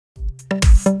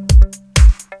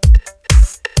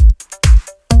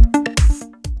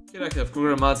Here I have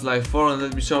KRUGER MATZ Live 4 and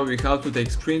let me show you how to take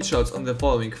screenshots on the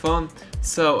following phone.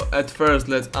 So at first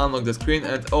let's unlock the screen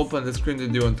and open the screen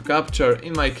that you want to capture.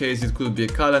 In my case it could be a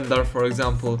calendar, for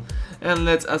example, and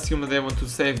let's assume that I want to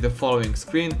save the following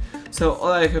screen. So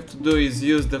all I have to do is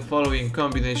use the following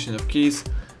combination of keys,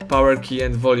 power key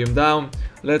and volume down.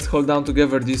 Let's hold down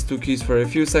together these two keys for a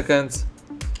few seconds.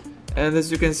 And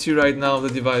as you can see right now, the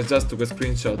device just took a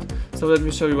screenshot. So let me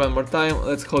show you one more time.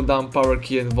 Let's hold down power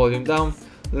key and volume down.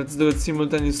 Let's do it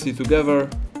simultaneously together.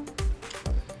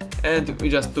 And we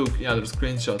just took another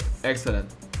screenshot.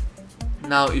 Excellent.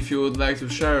 Now if you would like to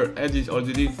share, edit or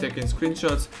delete taken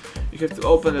screenshots, you have to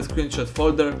open the screenshot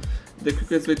folder. The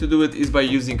quickest way to do it is by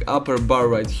using upper bar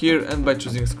right here and by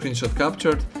choosing screenshot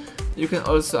captured. You can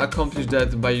also accomplish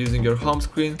that by using your home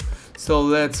screen. So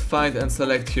let's find and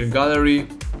select here gallery,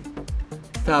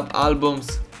 tap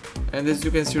albums, and as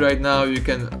you can see right now you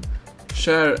can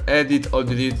share, edit or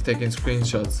delete taken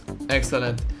screenshots.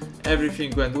 Excellent.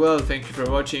 Everything went well, thank you for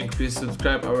watching, please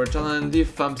subscribe our channel and leave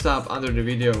thumbs up under the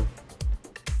video.